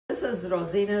This is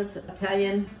Rosina's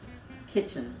Italian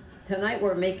kitchen. Tonight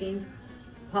we're making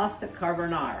pasta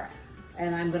carbonara,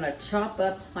 and I'm going to chop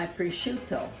up my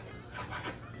prosciutto.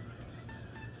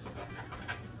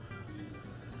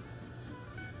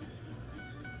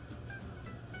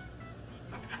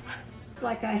 Looks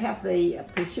like I have the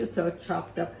prosciutto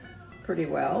chopped up pretty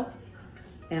well,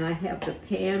 and I have the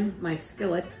pan, my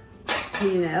skillet,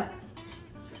 heating up,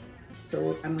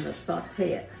 so I'm going to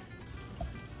saute it.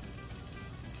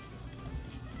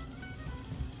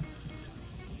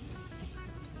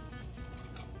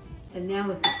 And now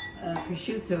with the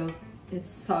prosciutto is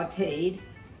sauteed,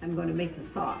 I'm going to make the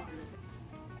sauce.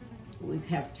 We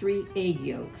have 3 egg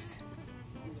yolks.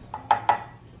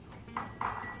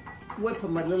 Whip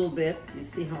them a little bit. You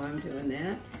see how I'm doing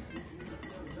that?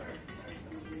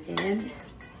 And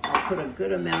I'll put a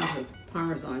good amount of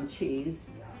Parmesan cheese.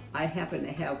 I happen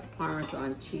to have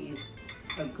Parmesan cheese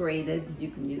grated. You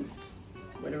can use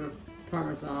whatever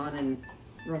Parmesan and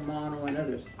Romano and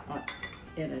others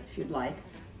in it if you'd like.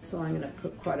 So I'm going to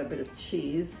put quite a bit of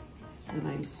cheese, and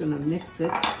I'm just going to mix it.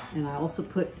 And I also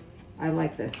put, I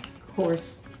like the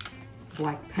coarse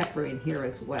black pepper in here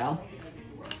as well,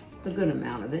 a good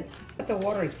amount of it. But the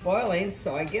water is boiling,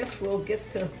 so I guess we'll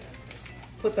get to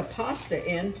put the pasta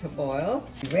in to boil.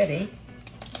 Ready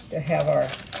to have our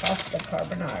pasta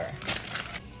carbonara.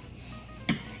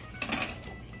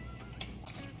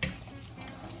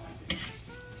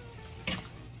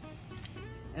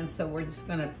 And so we're just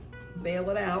going to bail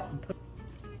it out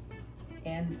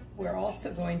and we're also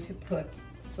going to put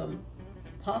some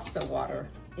pasta water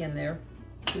in there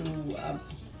to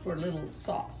for a little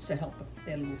sauce, to help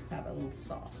it'll have a little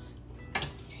sauce.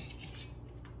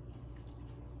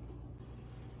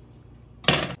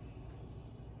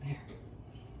 There.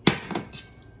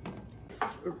 It's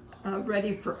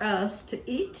ready for us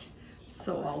to eat,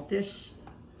 so I'll dish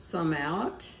some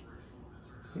out.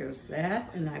 Here's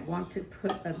that, and I want to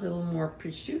put a little more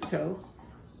prosciutto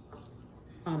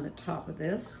on the top of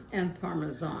this, and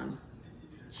Parmesan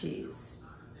cheese.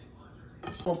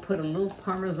 I'll put a little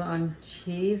Parmesan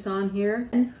cheese on here.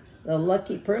 The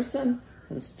lucky person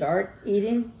can start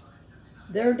eating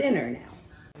their dinner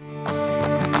now.